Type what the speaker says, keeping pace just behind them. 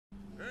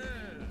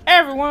Hey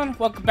everyone,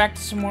 welcome back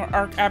to some more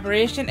Ark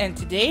Aberration, and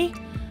today,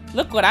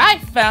 look what I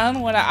found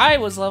when I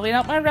was leveling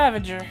up my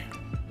Ravager.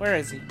 Where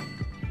is he?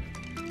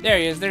 There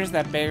he is, there's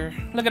that bear.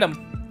 Look at him.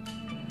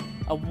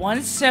 A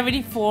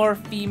 174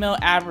 female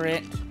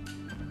aberrant.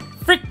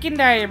 Freaking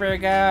dire bear,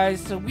 guys.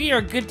 So we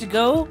are good to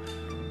go.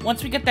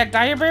 Once we get that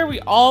dire bear,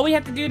 all we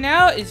have to do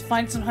now is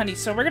find some honey.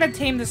 So we're gonna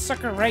tame this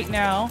sucker right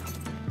now.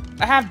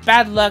 I have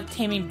bad luck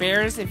taming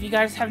bears. If you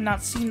guys have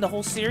not seen the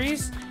whole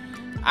series,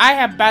 I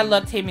have bad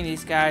luck taming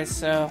these guys,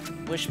 so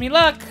wish me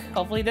luck.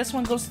 Hopefully this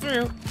one goes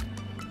through.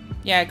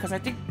 Yeah, because I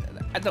think...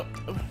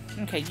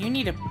 Okay, you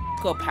need to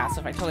go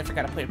passive. I totally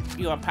forgot to put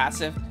you on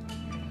passive.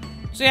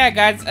 So yeah,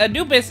 guys,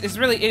 Anubis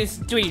is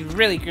doing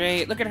really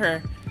great. Look at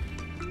her.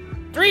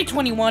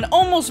 321,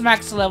 almost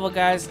max level,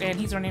 guys, and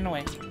he's running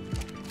away.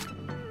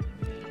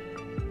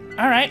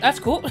 Alright, that's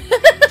cool.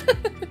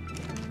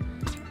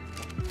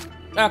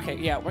 Okay,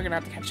 yeah, we're gonna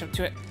have to catch up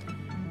to it.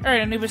 Alright,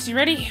 Anubis, you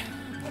ready?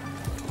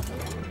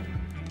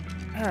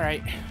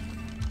 Alright.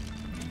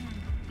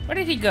 Where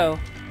did he go?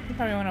 He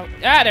probably went over.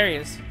 Ah, there he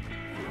is.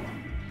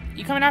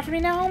 You coming after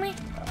me now, homie?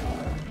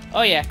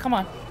 Oh yeah, come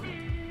on.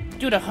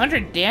 Dude,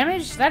 100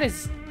 damage?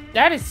 That's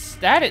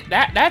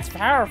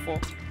powerful.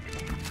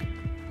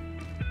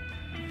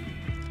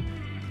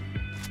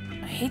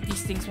 I hate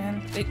these things,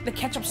 man. They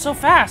catch up so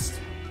fast.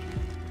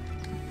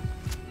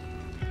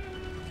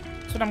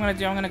 That's what I'm gonna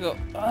do. I'm gonna go,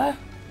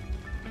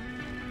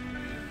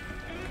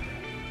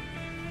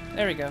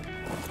 There we go.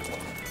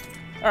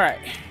 Alright.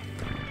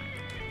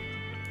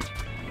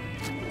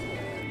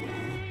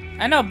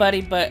 I know,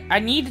 buddy, but I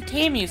need to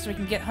tame you so we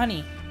can get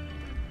honey.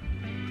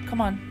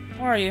 Come on.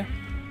 Where are you?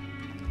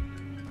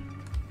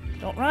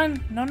 Don't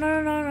run. No,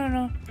 no, no, no, no,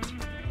 no.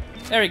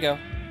 There we go.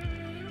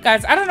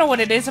 Guys, I don't know what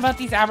it is about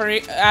these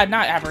not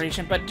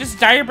aberration, but just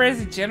dire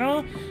bears in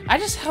general. I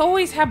just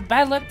always have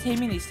bad luck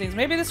taming these things.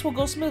 Maybe this will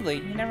go smoothly.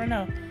 You never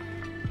know.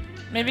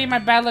 Maybe my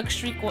bad luck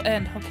streak will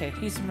end. Okay,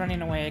 he's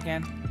running away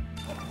again.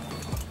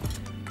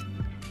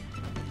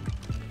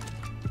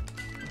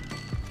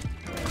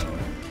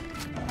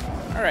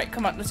 Alright,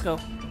 come on, let's go.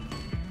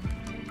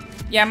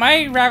 Yeah,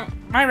 my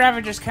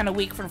Ravager's kind of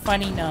weak for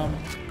finding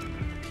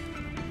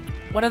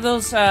one of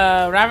those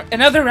other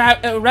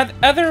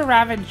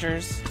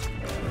Ravagers.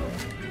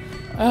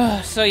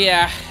 So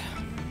yeah.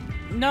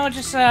 No,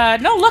 just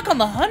no luck on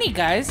the honey,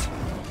 guys.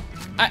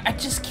 I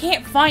just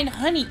can't find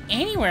honey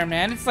anywhere,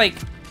 man. It's like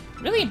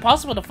really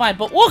impossible to find,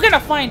 but we're gonna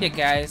find it,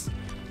 guys.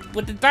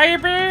 With the dire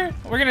bear,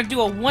 we're gonna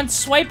do a one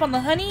swipe on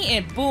the honey,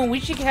 and boom, we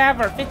should have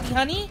our 50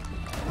 honey.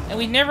 And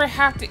we never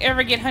have to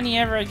ever get honey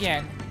ever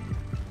again.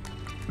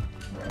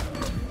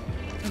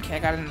 Okay, I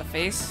got it in the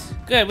face.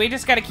 Good, we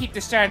just gotta keep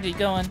the strategy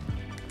going.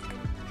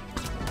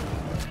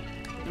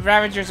 The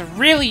Ravager's a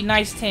really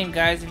nice tame,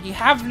 guys. If you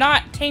have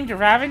not tamed a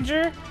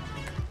Ravager,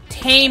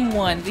 tame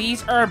one.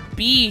 These are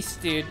beasts,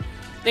 dude.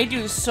 They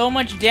do so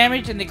much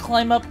damage and they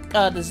climb up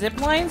the zip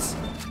lines,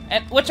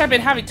 which I've been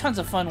having tons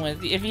of fun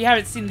with. If you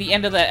haven't seen the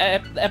end of the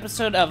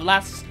episode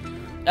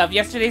of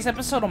yesterday's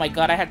episode, oh my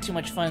god, I had too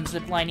much fun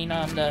ziplining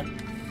on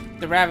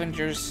the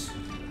Ravagers.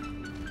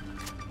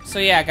 So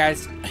yeah,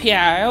 guys.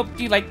 Yeah, I hope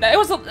you like that.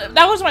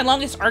 That was my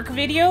longest Ark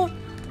video,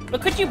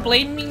 but could you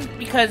blame me?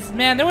 Because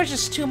man, there was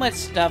just too much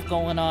stuff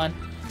going on.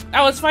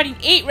 I was fighting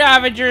 8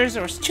 Ravagers.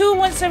 There was 2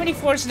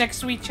 174s next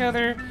to each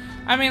other.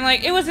 I mean,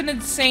 like, it was an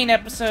insane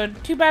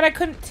episode. Too bad I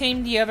couldn't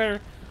tame the other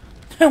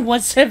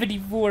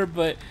 174,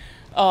 but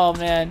oh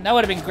man, that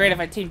would have been great if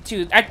I tamed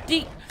 2. I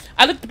think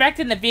I looked back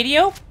in the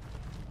video,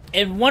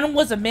 and one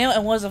was a male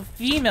and one was a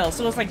female,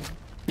 so it was like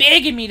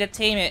begging me to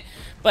tame it.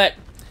 But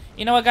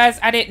you know what, guys,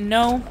 I didn't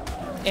know,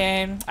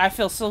 and I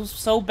feel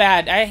so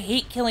bad. I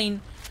hate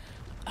killing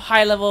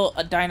high level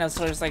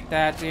dinosaurs like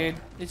that, dude.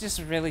 It just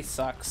really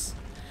sucks.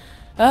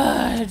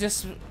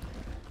 It's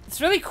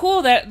really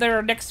cool that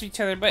they're next to each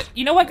other. But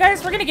you know what,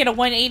 guys, we're gonna get a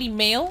 180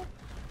 male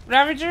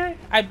Ravager.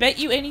 I bet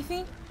you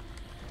anything.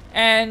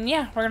 And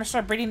yeah, we're gonna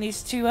start breeding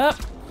these 2 up.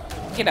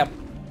 Get a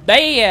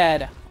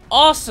bad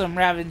awesome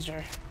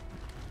Ravager.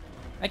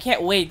 I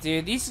can't wait,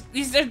 dude. These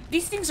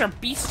things are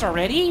beasts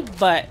already,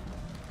 but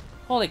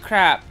holy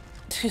crap.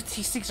 Dude,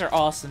 these things are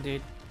awesome,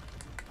 dude.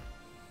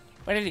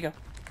 Where did he go?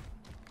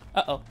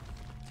 Uh-oh.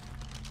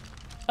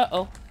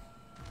 Uh-oh.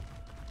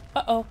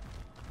 Uh-oh.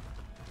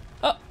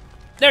 Oh,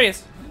 there he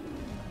is.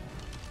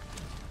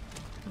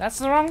 That's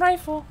the wrong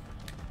rifle.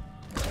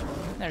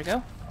 There we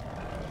go.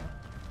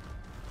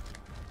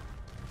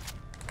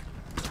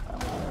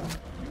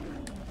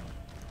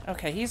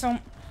 Okay,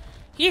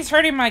 he's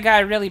hurting my guy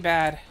really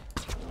bad.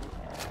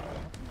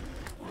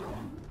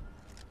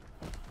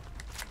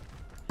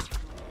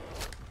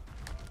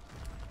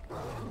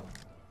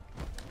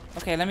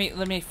 Okay,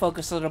 let me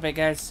focus a little bit,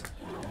 guys.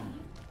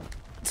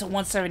 It's a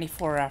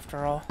 174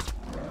 after all.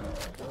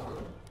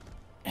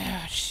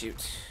 Ah,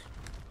 shoot.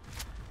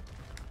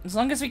 As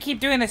long as we keep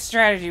doing this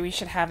strategy, we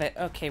should have it.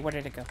 Okay, where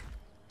did it go?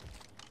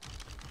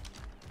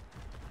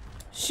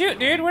 Shoot,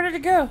 dude, where did it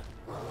go?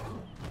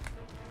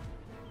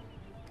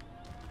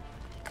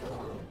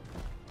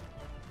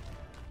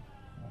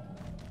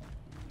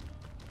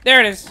 There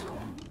it is.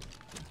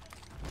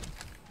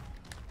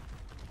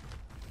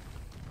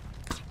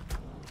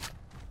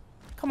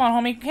 Come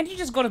on, homie. Can't you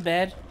just go to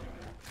bed?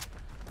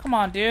 Come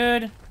on,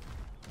 dude.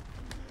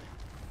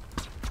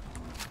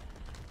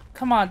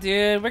 Come on,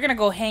 dude. We're gonna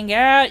go hang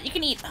out. You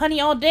can eat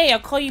honey all day. I'll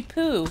call you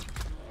Pooh.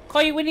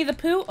 Call you Winnie the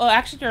Pooh? Oh,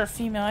 actually, you're a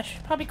female. I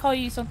should probably call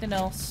you something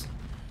else.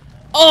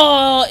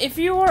 Oh, if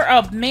you were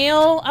a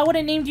male, I would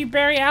have named you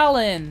Barry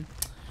Allen.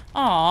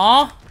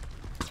 Aww.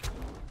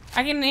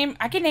 I can name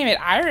it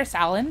Iris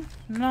Allen.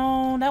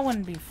 No, that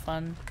wouldn't be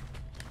fun.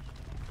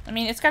 I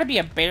mean, it's gotta be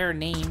a bear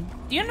name.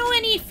 Do you know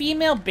any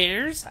female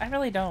bears? I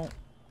really don't.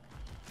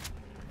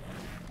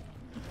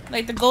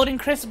 Like the Golden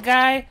Crisp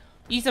guy,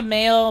 he's a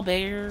male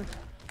bear.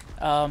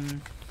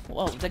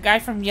 Well, the guy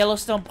from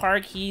Yellowstone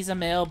Park, he's a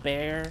male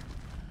bear.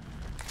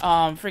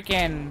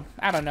 Freaking,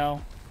 I don't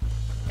know.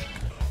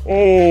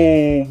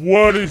 Oh,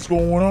 what is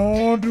going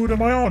on, dude?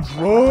 Am I on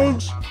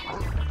drugs?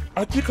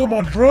 I think I'm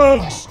on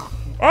drugs.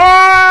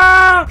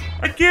 Ah!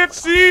 I can't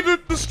see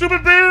the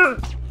stupid bear.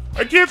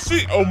 I can't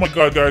see. Oh my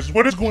god, guys,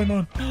 what is going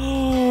on?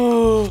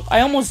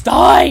 I almost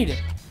died.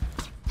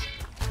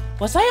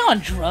 Was I on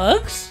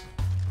drugs?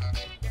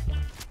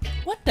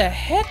 What the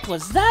heck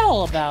was that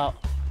all about?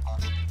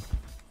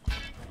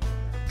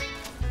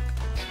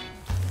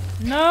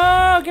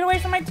 No, get away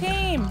from my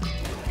team.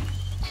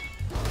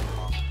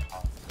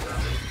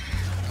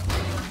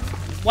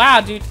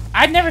 Wow, dude,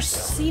 I'd never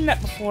seen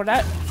that before.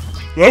 That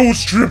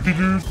was trippy,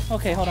 dude.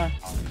 Okay, hold on.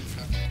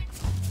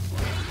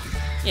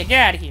 Yeah, get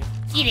out of here.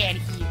 Get out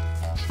of here.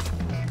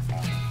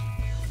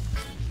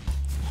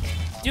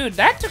 Dude,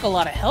 that took a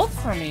lot of health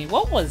from me.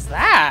 What was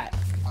that?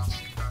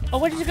 Oh,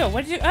 where did you go?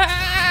 Where did you...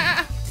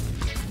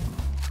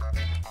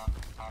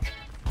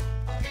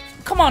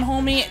 Come on,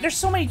 homie. There's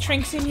so many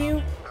trinks in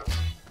you.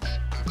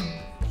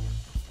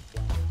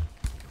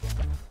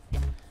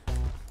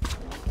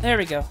 There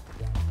we go.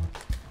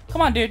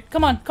 Come on, dude.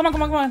 Come on. Come on,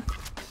 come on, come on.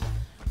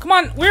 Come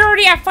on. We're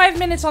already at 5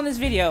 minutes on this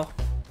video.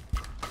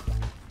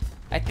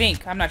 I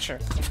think. I'm not sure.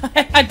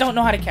 I don't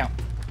know how to count.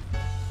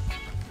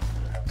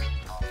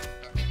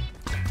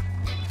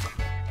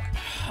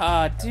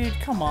 Dude,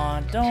 come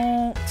on.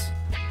 Don't.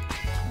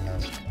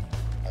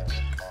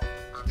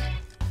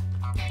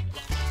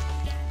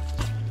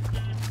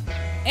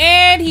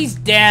 And he's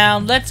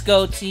down. Let's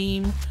go,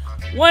 team.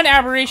 One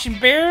Aberration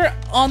Bear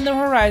on the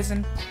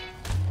horizon.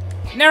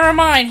 Never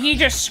mind, he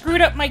just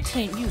screwed up my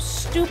team. You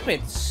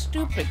stupid,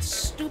 stupid,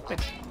 stupid.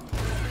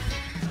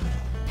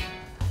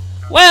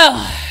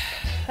 Well,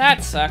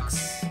 that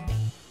sucks.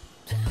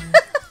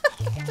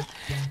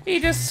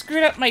 He just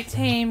screwed up my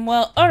team.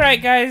 Well,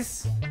 alright,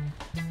 guys.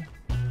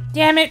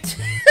 Damn it.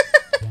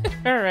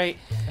 Alright.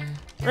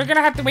 We're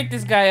gonna have to wake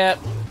this guy up.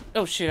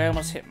 Oh, shit, I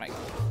almost hit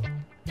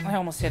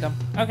him.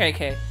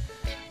 Okay.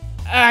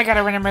 I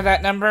gotta remember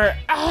that number.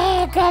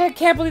 Oh, God, I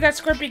can't believe that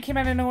scorpion came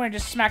out of nowhere and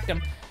just smacked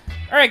him.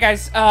 Alright,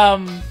 guys,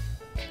 I'm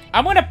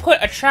gonna put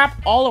a trap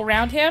all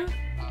around him,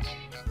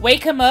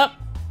 wake him up,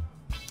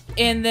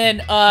 and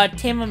then,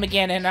 tame him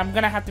again, and I'm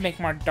gonna have to make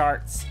more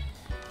darts.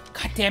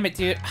 God damn it,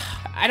 dude.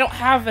 I don't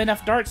have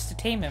enough darts to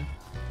tame him.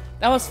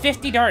 That was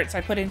 50 darts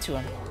I put into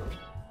him.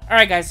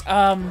 Alright, guys,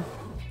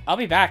 I'll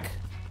be back.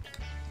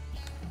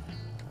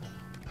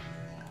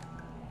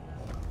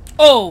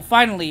 Oh,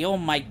 finally. Oh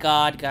my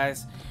god,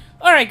 guys.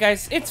 Alright,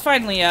 guys, it's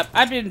finally up.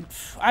 I've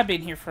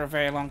been here for a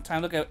very long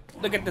time. Look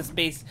at this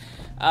base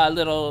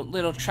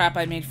little trap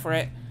I made for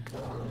it.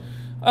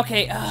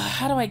 Okay,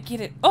 how do I get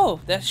it? Oh,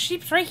 the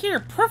sheep's right here.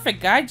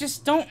 Perfect, guy.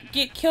 Just don't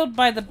get killed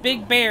by the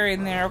big bear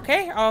in there,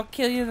 okay? I'll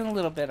kill you in a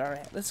little bit.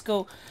 Alright, let's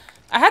go.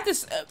 I had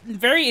this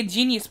very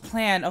ingenious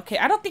plan. Okay,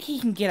 I don't think he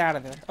can get out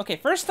of there. Okay,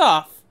 first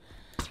off,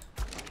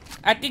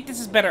 I think this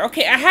is better.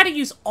 Okay, I had to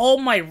use all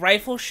my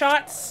rifle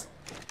shots.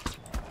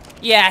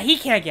 Yeah, he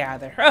can't get out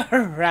of there.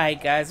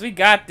 Alright, guys, we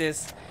got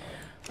this.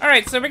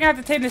 Alright, so we're gonna have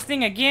to tame this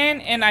thing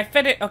again, and I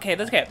fed it. Okay,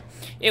 let's get it.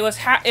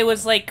 It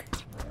was like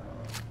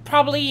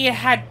probably it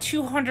had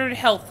 200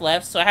 health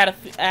left, so I had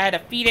to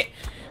feed it.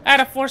 I had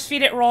to force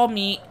feed it raw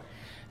meat,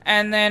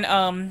 and then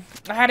I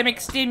had to make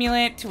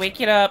stimulant to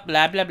wake it up.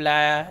 Blah blah blah,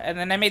 and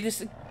then I made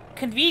this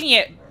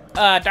convenient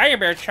dire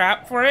bear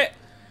trap for it,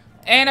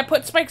 and I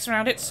put spikes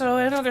around it, so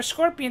another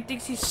scorpion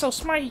thinks he's so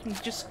smart he can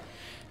just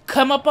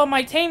come up on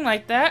my tame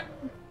like that.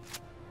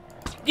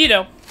 You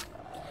know,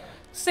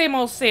 same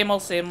old, same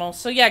old, same old.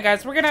 So yeah,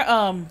 guys, we're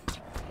gonna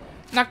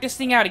knock this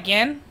thing out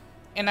again,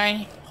 and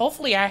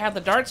hopefully I have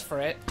the darts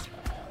for it.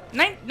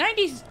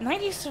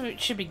 90s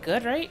should be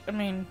good, right? I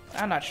mean,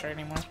 I'm not sure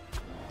anymore.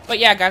 But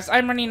yeah, guys,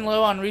 I'm running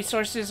low on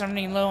resources. I'm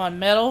running low on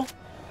metal.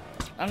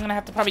 I'm gonna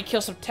have to probably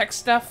kill some tech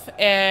stuff,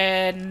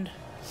 and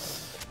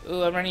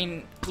ooh, I'm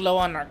running low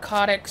on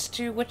narcotics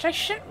too, which I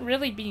shouldn't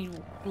really be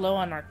low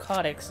on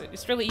narcotics.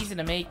 It's really easy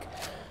to make.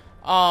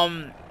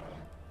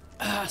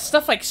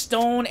 Stuff like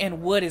stone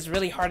and wood is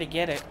really hard to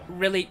get.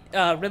 Really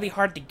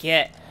hard to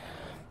get,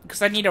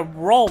 because I need a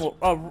roll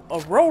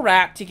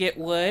wrap to get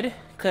wood.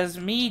 Because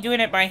me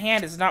doing it by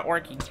hand is not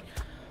working.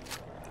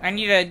 I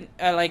need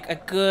a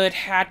good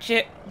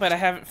hatchet, but I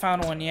haven't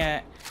found one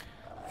yet.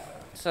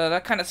 So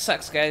that kind of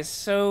sucks, guys.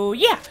 So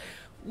yeah,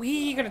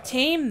 we're gonna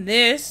tame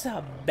this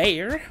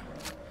bear.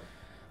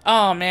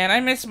 Oh man,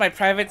 I miss my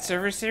private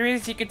server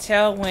series. You could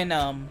tell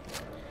when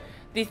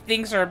these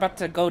things are about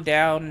to go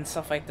down and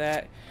stuff like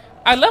that.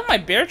 I love my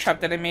bear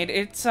trap that I made.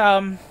 It's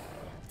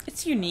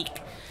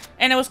unique,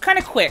 and it was kind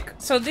of quick.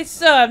 So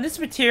this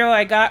material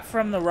I got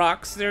from the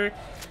rocks. They're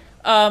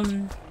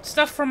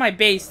stuff from my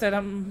base that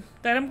I'm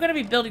gonna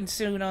be building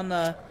soon on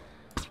the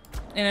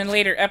in a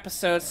later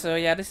episode. So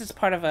yeah, this is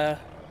part of my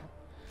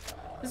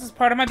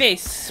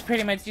base,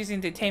 pretty much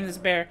using to tame this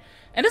bear.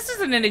 And this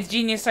isn't an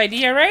ingenious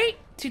idea, right?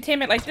 To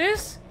tame it like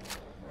this?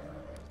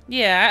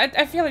 Yeah,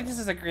 I feel like this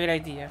is a great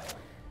idea.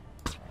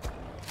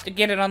 To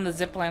get it on the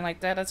zipline like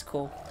that, that's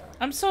cool.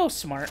 I'm so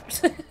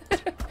smart.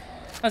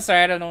 I'm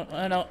sorry, I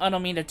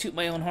don't mean to toot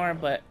my own horn,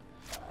 but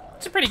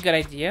it's a pretty good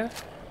idea.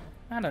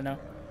 I don't know.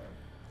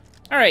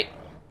 Alright.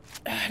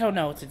 I don't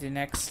know what to do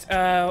next.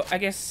 I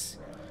guess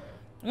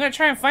I'm gonna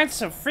try and find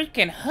some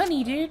freaking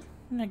honey, dude.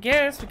 I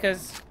guess,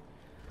 because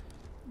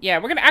yeah,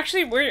 we're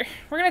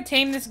gonna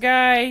tame this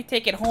guy,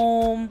 take it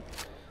home,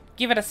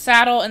 give it a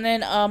saddle, and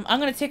then I'm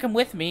gonna take him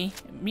with me.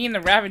 Me and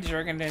the Ravager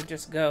are gonna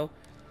just go.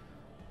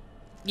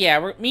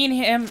 Yeah,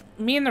 me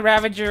and the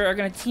Ravager are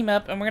gonna team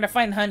up, and we're gonna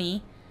find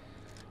honey.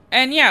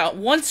 And yeah,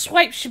 one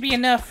swipe should be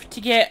enough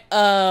to get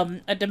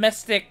a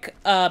domestic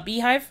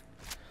beehive.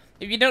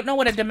 If you don't know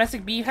what a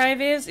domestic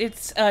beehive is,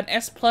 it's an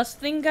S+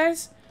 thing,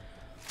 guys.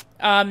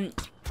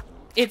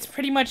 It's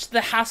pretty much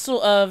the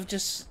hassle of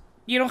just,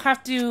 you don't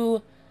have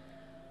to.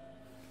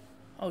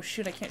 Oh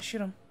shoot, I can't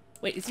shoot him.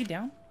 Wait, is he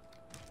down?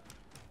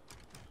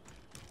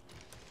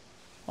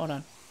 Hold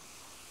on.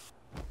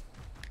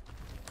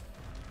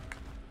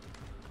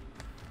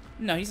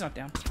 No, he's not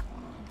down.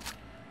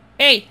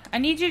 Hey, I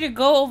need you to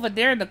go over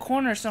there in the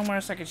corner somewhere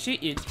so I can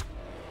shoot you.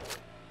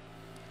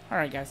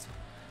 Alright, guys.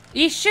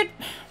 You should...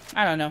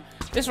 I don't know.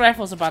 This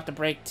rifle's about to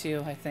break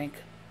too, I think.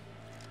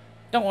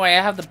 Don't worry,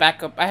 I have the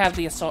backup. I have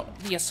the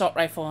assault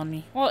rifle on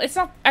me. Well, it's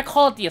not... I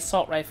call it the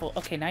assault rifle.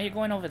 Okay, now you're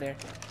going over there.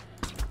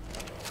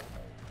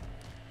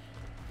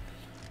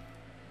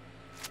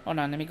 Hold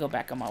on, let me go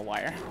back on my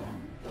wire.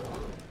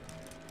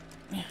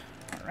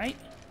 Alright.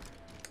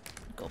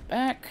 Go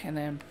back, and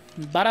then...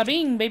 Bada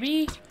bing,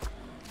 baby!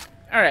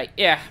 Alright,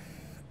 yeah.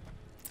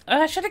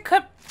 Should I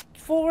cut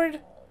forward?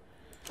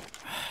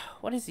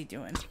 What is he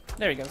doing?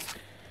 There he goes.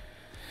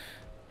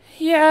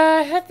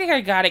 Yeah, I think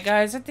I got it,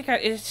 guys. I think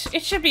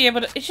it should be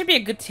able to. It should be a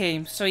good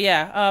tame. So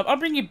yeah, I'll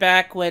bring you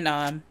back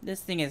when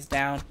this thing is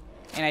down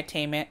and I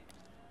tame it.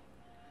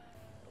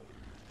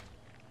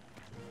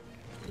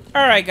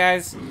 Alright,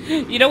 guys.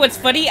 You know what's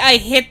funny? I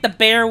hit the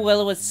bear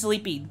while it was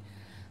sleeping.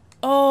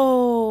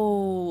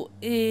 Oh,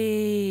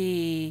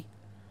 it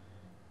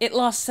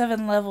lost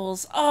 7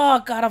 levels.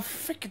 Oh, God, I'm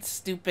freaking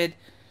stupid.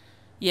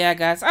 Yeah,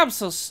 guys, I'm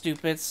so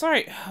stupid.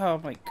 Sorry. Oh,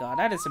 my God,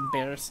 that is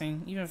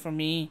embarrassing. Even for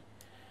me.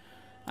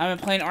 I've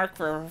been playing Ark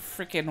for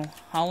freaking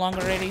how long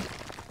already?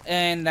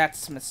 And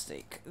that's a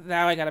mistake.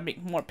 Now I gotta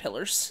make more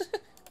pillars.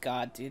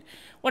 God, dude.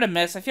 What a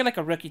mess. I feel like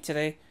a rookie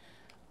today.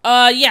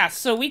 Yeah,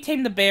 so we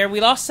tamed the bear. We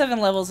lost 7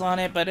 levels on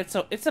it, but it's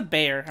a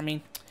bear. I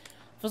mean,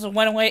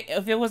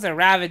 if it was a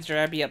Ravager,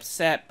 I'd be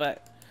upset,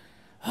 but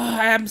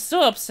I'm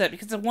still upset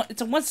because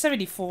it's a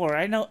 174.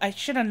 I know I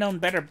should have known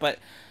better, but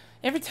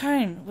every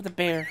time with a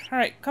bear. All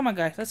right, come on,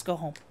 guys, let's go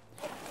home.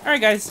 All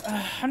right, guys,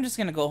 I'm just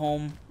gonna go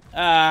home.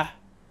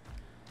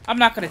 I'm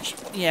not gonna.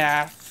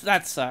 Yeah,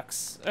 that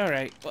sucks. All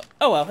right. Well,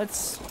 oh well,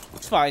 it's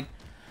fine.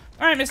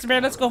 All right, Mr. Bear,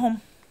 let's go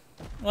home.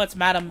 Well, it's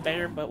Madam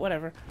Bear, but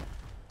whatever.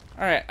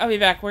 All right, I'll be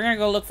back. We're gonna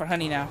go look for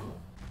honey now.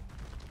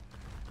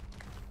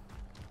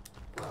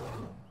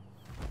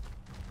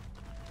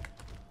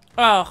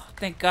 Oh,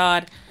 thank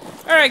God.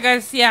 Alright,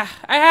 guys, yeah.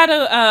 I had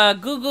to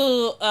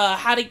Google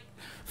how to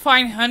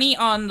find honey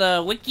on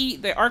the wiki,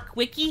 the Ark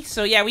wiki.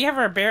 So, yeah, we have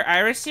our bear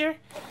iris here.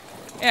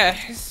 Yeah,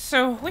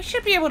 so we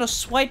should be able to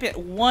swipe it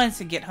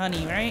once and get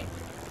honey, right?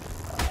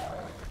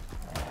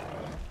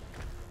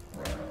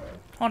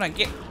 Hold on,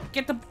 get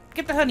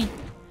the honey.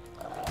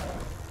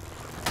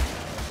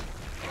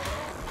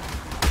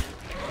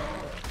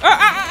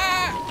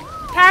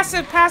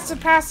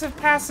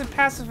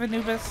 Passive,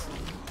 Anubis.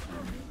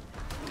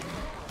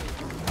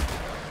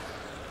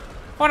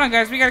 Hold on,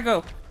 guys, we gotta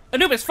go.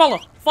 Anubis,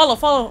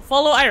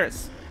 follow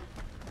Iris.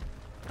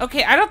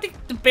 Okay, I don't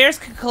think the bears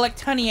can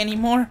collect honey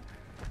anymore.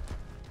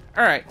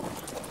 Alright.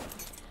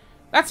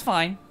 That's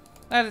fine.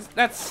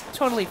 That's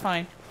totally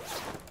fine.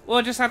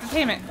 We'll just have to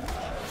tame it.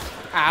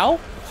 Ow.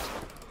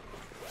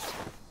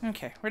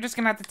 Okay, we're just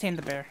gonna have to tame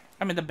the bear.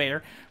 I mean, the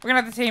bear. We're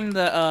gonna have to tame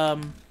the,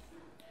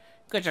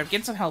 Good job,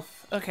 get some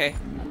health. Okay.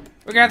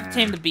 We're gonna have to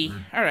tame the bee.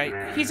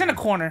 Alright, he's in a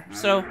corner,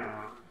 so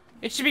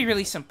it should be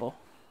really simple.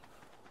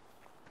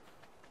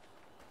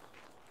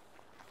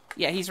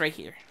 Yeah, he's right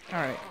here.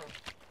 Alright.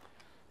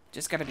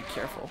 Just gotta be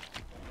careful.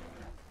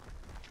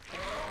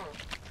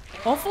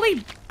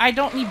 Hopefully, I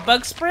don't need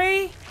bug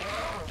spray.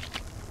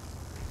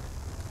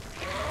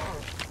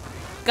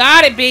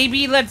 Got it,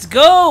 baby. Let's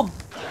go.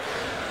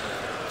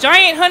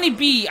 Giant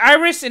honeybee,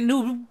 Iris,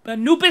 and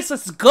Anubis.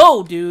 Let's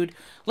go, dude.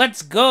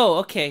 Let's go.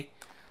 Okay.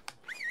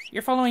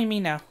 You're following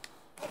me now.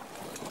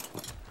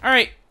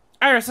 Alright.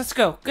 Iris, let's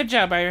go. Good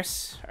job,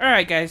 Iris.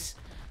 Alright, guys.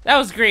 That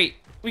was great.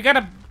 We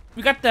got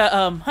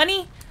the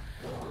honey.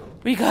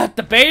 We got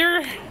the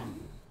bear.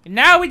 And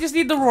now we just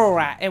need the roll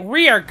rat. And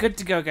we are good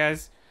to go,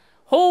 guys.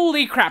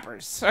 Holy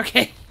crappers.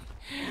 Okay.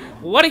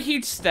 What a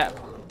huge step.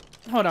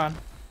 Hold on.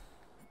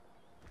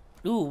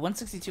 Ooh,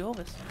 162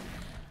 Elvis.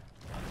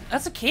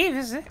 That's a cave,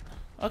 is it?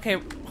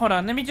 Okay, hold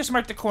on. Let me just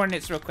mark the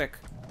coordinates real quick.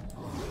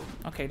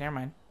 Okay, never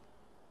mind.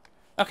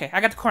 Okay, I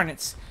got the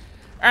coordinates.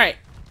 Alright.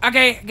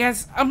 Okay,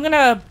 guys. I'm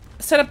gonna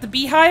set up the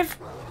beehive.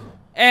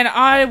 And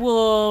I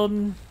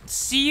will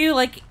see you,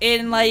 like,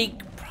 in,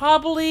 like,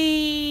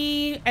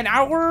 probably an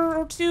hour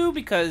or two.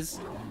 Because,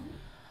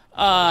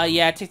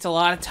 yeah, it takes a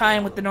lot of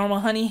time with the normal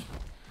honey.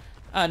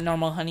 How do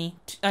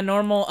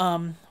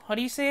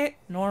you say it?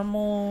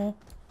 Normal...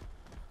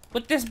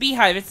 With this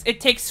beehive,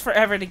 it takes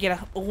forever to get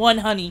one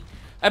honey.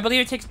 I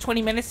believe it takes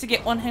 20 minutes to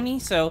get one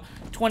honey, so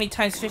 20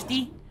 times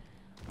 50.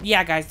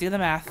 Yeah, guys, do the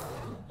math.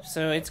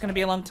 So it's gonna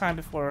be a long time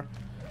before,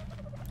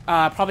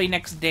 probably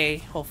next day,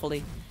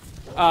 hopefully.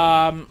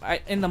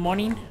 In the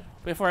morning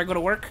before I go to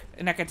work,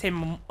 and I can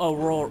tame a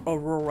rural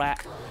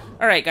rat.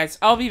 All right, guys,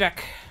 I'll be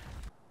back.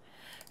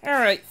 All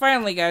right,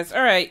 finally, guys.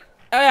 All right,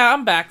 yeah,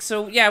 I'm back.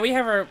 So yeah,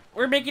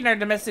 we're making our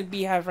domestic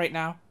beehive right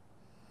now.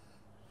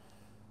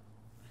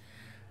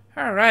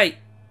 Alright.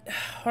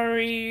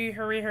 Hurry,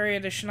 hurry, hurry.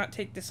 This should not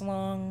take this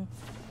long.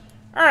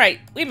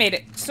 Alright, we made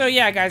it. So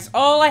yeah, guys,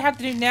 all I have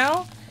to do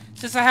now,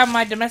 since I have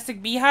my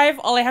domestic beehive,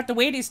 all I have to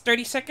wait is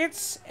 30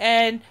 seconds,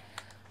 and...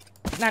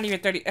 Not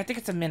even 30, I think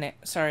it's a minute.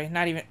 Sorry,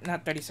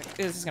 not 30 seconds.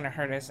 This is gonna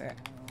hurt, isn't it?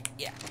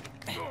 Yeah.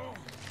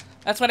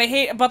 That's what I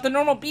hate about the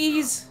normal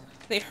bees.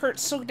 They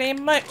hurt so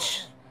damn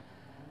much.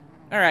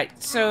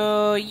 Alright,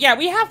 so yeah,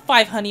 we have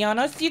 5 honey on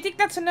us. Do you think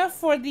that's enough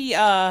for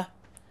the,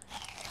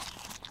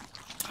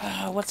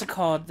 what's it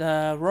called?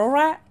 The roll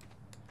rat?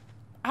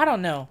 I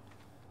don't know.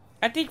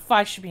 I think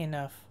 5 should be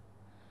enough.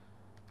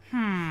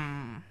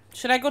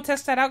 Should I go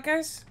test that out,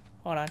 guys?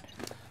 Hold on.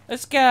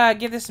 Let's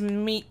give this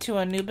meat to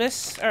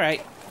Anubis.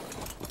 Alright.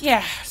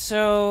 Yeah,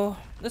 so...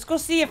 Let's go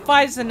see if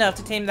 5's enough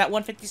to tame that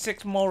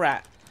 156 mole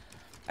rat.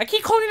 I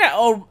keep calling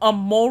it a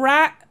mole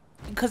rat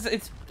because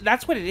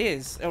that's what it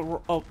is.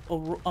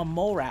 A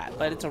mole rat,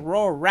 but it's a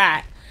roll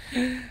rat.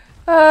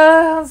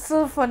 That's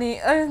so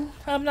funny.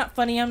 I'm not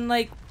funny. I'm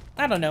like...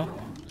 I don't know.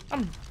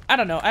 I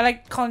don't know. I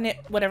like calling it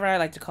whatever I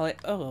like to call it.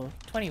 Oh,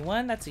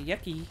 21? That's a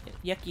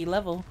yucky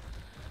level.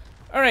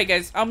 Alright,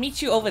 guys. I'll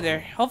meet you over there.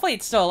 Hopefully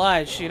it's still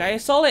alive. Shoot, I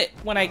saw it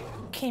when I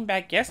came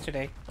back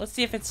yesterday. Let's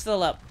see if it's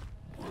still up.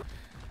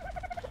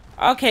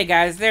 Okay,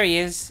 guys. There he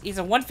is. He's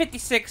a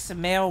 156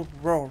 male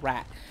roll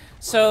rat.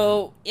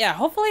 So, yeah.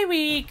 Hopefully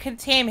we can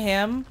tame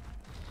him.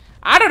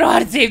 I don't know how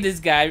to tame this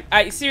guy.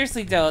 I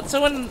seriously don't.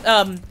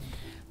 Someone,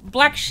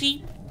 Black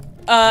Sheep,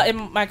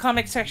 in my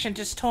comic section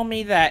just told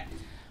me that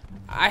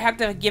I have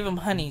to give him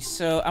honey,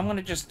 so I'm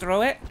gonna just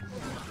throw it.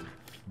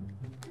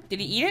 Did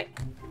he eat it?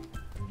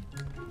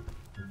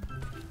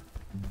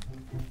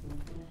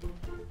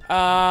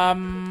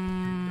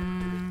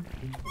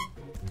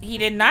 He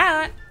did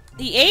not.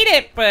 He ate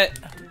it, but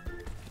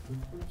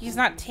he's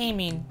not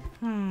taming.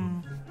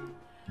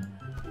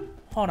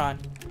 Hold on.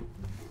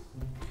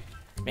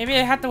 Maybe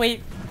I have to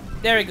wait.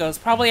 There he goes.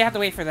 Probably I have to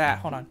wait for that.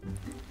 Hold on.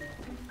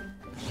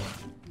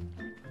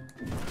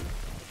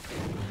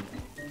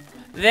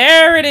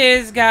 There it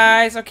is,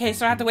 guys. Okay,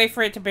 so I have to wait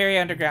for it to bury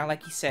underground,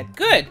 like he said.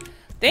 Good.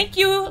 Thank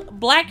you,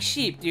 Black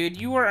Sheep,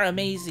 dude. You were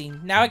amazing.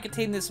 Now I can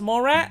tame this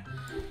mole rat,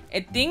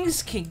 and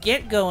things can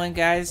get going,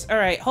 guys.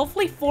 Alright,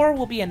 hopefully 4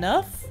 will be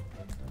enough.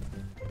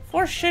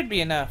 4 should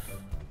be enough.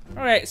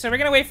 Alright, so we're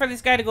gonna wait for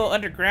this guy to go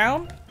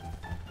underground.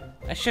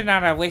 I should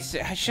not have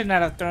wasted. I should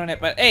not have thrown it,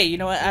 but hey, you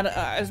know what?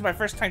 This is my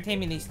first time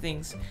taming these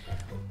things.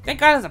 Thank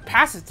God it's a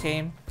passive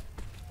tame.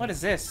 What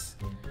is this?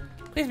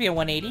 Please be a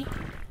 180.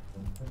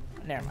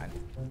 Never mind.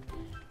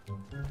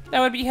 That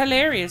would be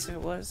hilarious if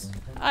it was.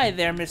 Hi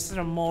there,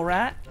 Mr. Mole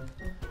Rat.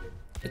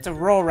 It's a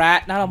roll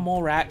rat, not a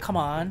mole rat. Come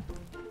on.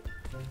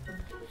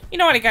 You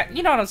know what I got?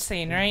 You know what I'm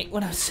saying, right?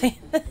 What I'm saying.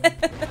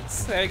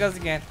 So there it goes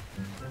again.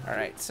 All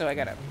right, so I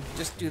gotta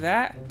just do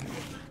that.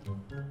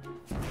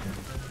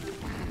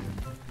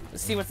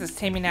 Let's see what this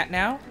taming at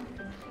now.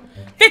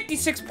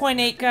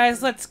 56.8,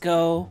 guys. Let's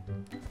go.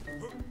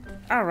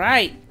 All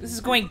right, this is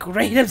going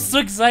great. I'm so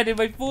excited.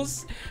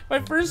 My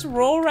first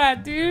roll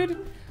rat,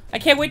 dude. I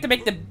can't wait to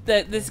make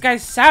this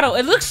guy's saddle.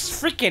 It looks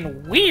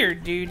freaking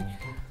weird, dude.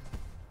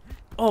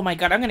 Oh my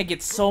god, I'm gonna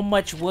get so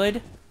much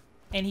wood.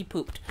 And he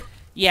pooped.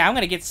 Yeah, I'm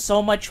gonna get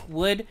so much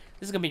wood.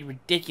 This is gonna be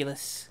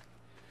ridiculous.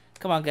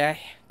 Come on,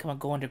 guy. Come on,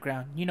 go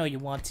underground. You know you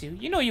want to.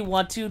 You know you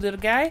want to, little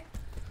guy.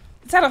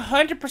 It's at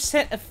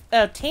 100%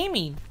 of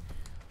taming.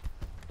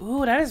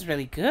 Ooh, that is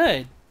really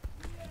good.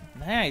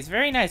 Nice,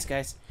 very nice,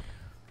 guys.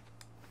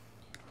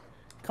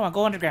 Come on,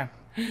 go underground.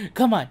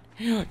 Come on.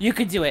 You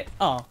can do it.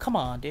 Oh, come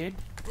on, dude.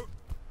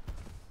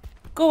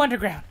 Go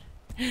underground.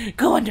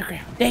 Go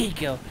underground. There you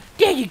go.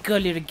 There you go,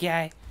 little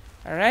guy.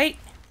 Alright.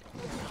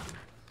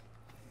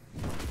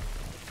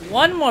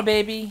 One more,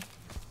 baby.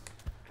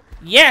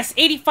 Yes,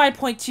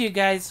 85.2,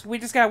 guys. We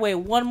just gotta wait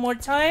one more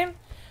time.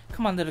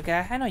 Come on, little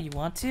guy. I know you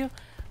want to.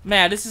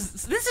 Man, this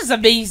is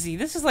amazing.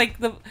 This is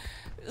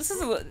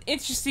an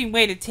interesting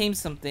way to tame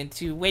something.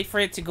 To wait for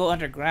it to go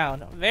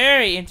underground.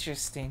 Very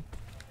interesting.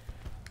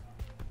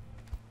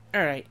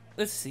 All right,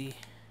 let's see.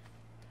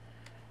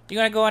 You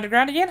gonna go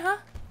underground again, huh?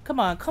 Come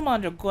on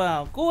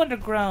underground. Go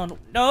underground.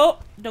 No,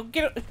 don't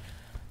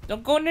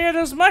go near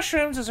those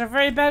mushrooms. Those are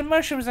very bad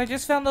mushrooms. I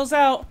just found those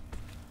out.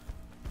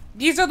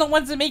 These are the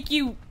ones that make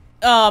you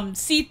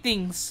see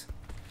things.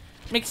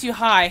 Makes you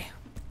high.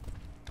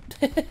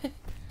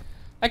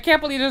 I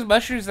can't believe there's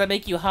mushrooms that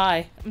make you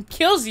high. It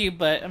kills you,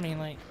 but I mean,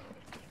 like,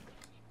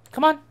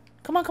 come on.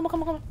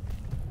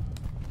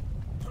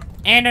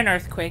 And an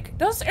earthquake.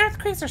 Those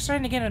earthquakes are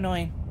starting to get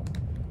annoying.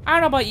 I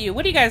don't know about you.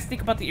 What do you guys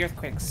think about the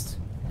earthquakes?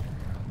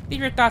 Leave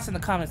your thoughts in the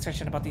comment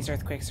section about these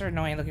earthquakes. They're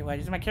annoying looking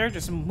wedges. My character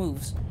just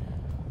moves.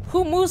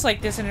 Who moves like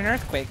this in an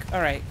earthquake?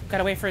 Alright,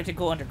 gotta wait for it to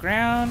go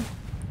underground.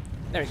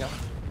 There we go.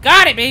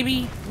 Got it,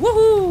 baby!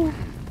 Woohoo!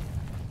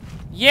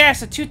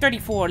 Yes, a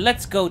 234.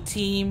 Let's go,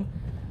 team.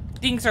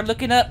 Things are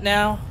looking up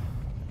now.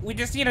 We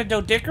just need a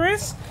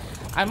Doedicurus.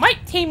 I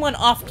might tame one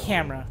off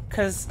camera,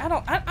 cause I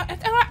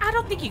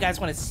don't think you guys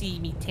want to see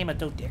me tame a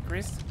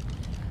Doedicurus.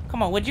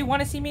 Come on, would you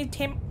want to see me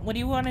tame? Would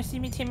you want to see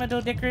me tame a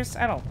Doedicurus?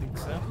 I don't think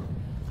so.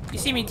 You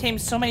see me tame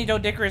so many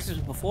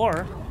Doedicuruses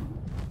before.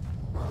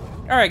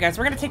 Alright, guys,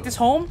 we're gonna take this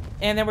home,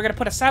 and then we're gonna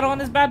put a saddle on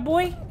this bad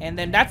boy, and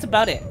then that's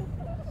about it.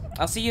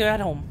 I'll see you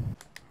at home.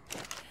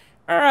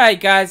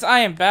 Alright, guys, I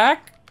am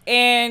back,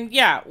 and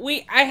yeah,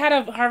 I had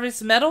to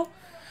harvest metal.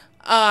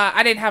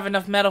 I didn't have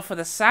enough metal for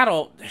the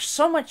saddle. There's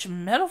so much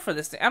metal for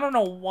this thing. I don't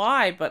know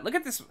why, but look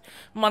at this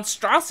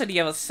monstrosity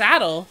of a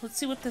saddle. Let's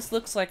see what this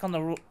looks like on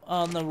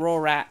the roll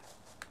rat.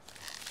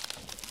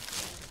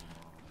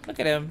 Look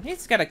at him.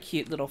 He's got a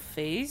cute little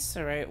face.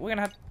 All right, we're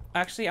gonna have.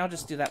 Actually, I'll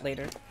just do that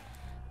later.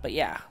 But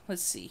yeah,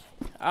 let's see.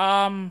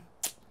 I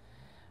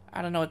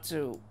don't know what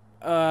to.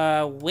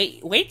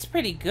 Weight's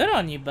pretty good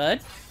on you, bud.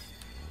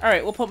 All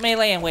right, we'll put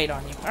melee and weight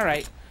on you. All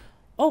right.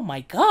 Oh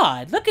my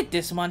God! Look at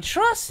this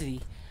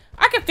monstrosity.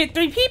 I can fit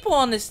 3 people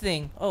on this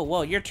thing. Oh,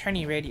 whoa, your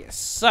turning radius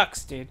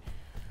sucks, dude.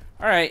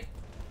 Alright.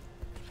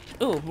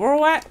 Ooh,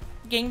 Rorat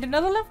gained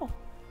another level.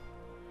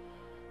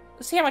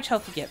 Let's see how much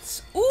health he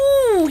gets.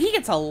 Ooh, he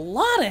gets a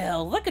lot of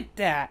health. Look at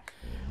that.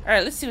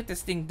 Alright, let's see what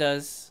this thing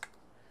does.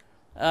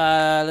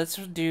 Let's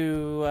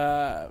do,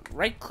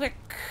 right click.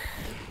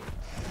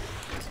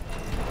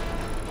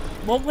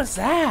 What was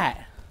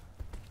that?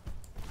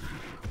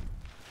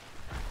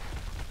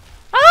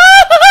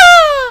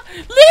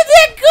 Look at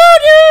that go,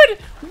 dude!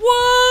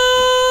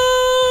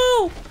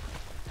 Whoa!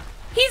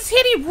 He's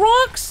hitting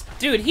rocks!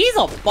 Dude, he's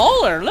a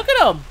baller. Look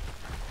at him.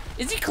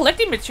 Is he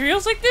collecting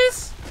materials like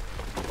this?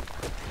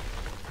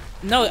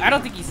 No, I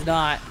don't think he's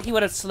not. He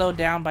would have slowed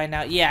down by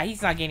now. Yeah,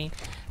 he's not getting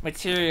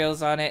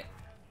materials on it.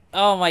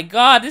 Oh my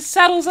God, this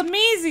saddle's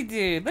amazing,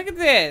 dude. Look at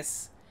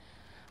this.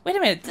 Wait a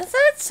minute. Does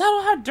that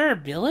saddle have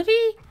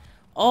durability?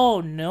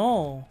 Oh,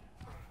 no.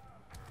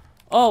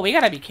 Oh, we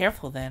gotta be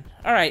careful then.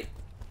 Alright.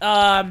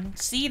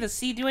 C, does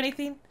C do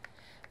anything?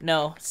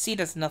 No, C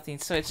does nothing,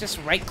 so it's just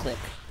right click.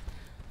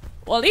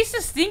 Well, at least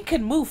this thing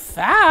can move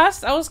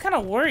fast. I was kind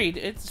of worried.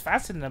 It's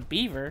faster than a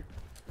beaver.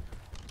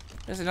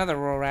 There's another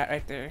roll rat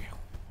right there.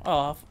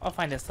 Oh, I'll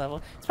find this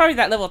level. It's probably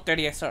that level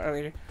 30 I saw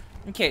earlier.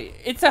 Okay,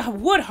 it's a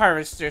wood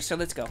harvester, so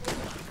let's go.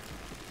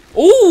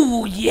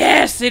 Oh,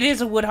 yes, it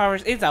is a wood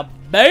harvester. It's a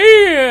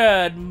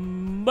bad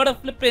mother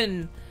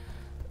flipping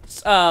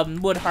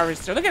wood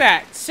harvester. Look at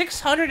that.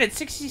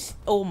 660.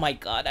 Oh my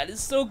God, that is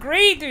so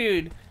great,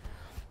 dude.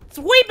 It's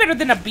way better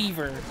than a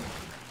beaver.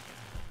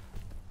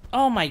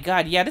 Oh my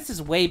God, yeah, this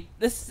is way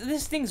this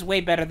thing's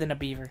way better than a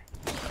beaver.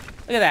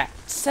 Look at that.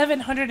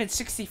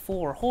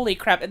 764. Holy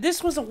crap. If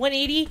this was a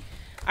 180,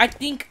 I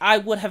think I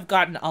would have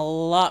gotten a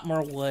lot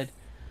more wood.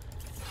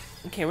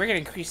 Okay, we're gonna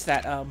increase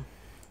that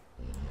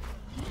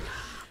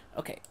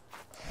okay.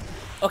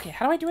 Okay,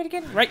 how do I do it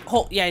again? Right,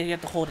 hold. Yeah, you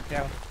have to hold it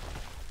down.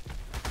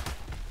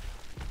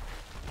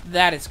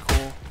 That is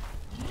cool.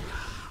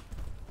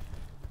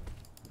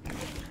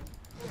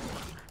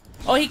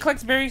 Oh, he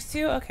collects berries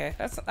too? Okay,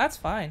 that's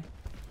fine.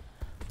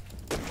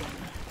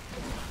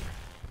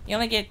 You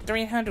only get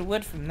 300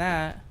 wood from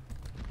that.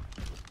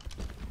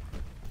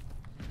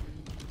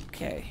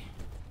 Okay.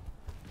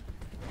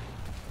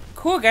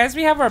 Cool, guys.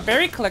 We have our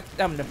berry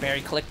collector. The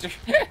berry collector.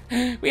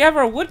 We have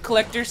our wood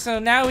collector, so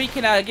now we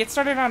can get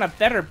started on a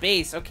better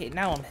base. Okay,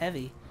 now I'm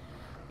heavy.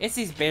 It's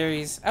these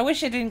berries. I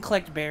wish I didn't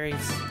collect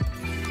berries.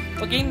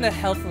 We'll gain the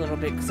health a little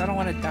bit because I don't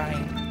want to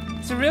die.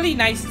 It's a really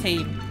nice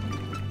tame.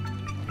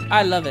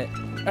 I love it.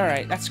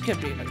 Alright, that's good.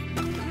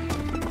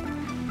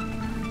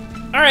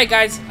 Alright,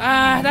 guys.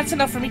 That's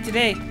enough for me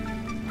today.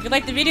 If you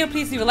liked the video,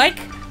 please leave a like.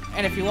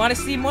 And if you want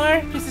to see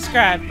more, please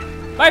subscribe.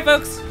 Bye,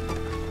 folks.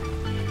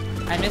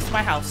 I missed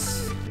my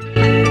house.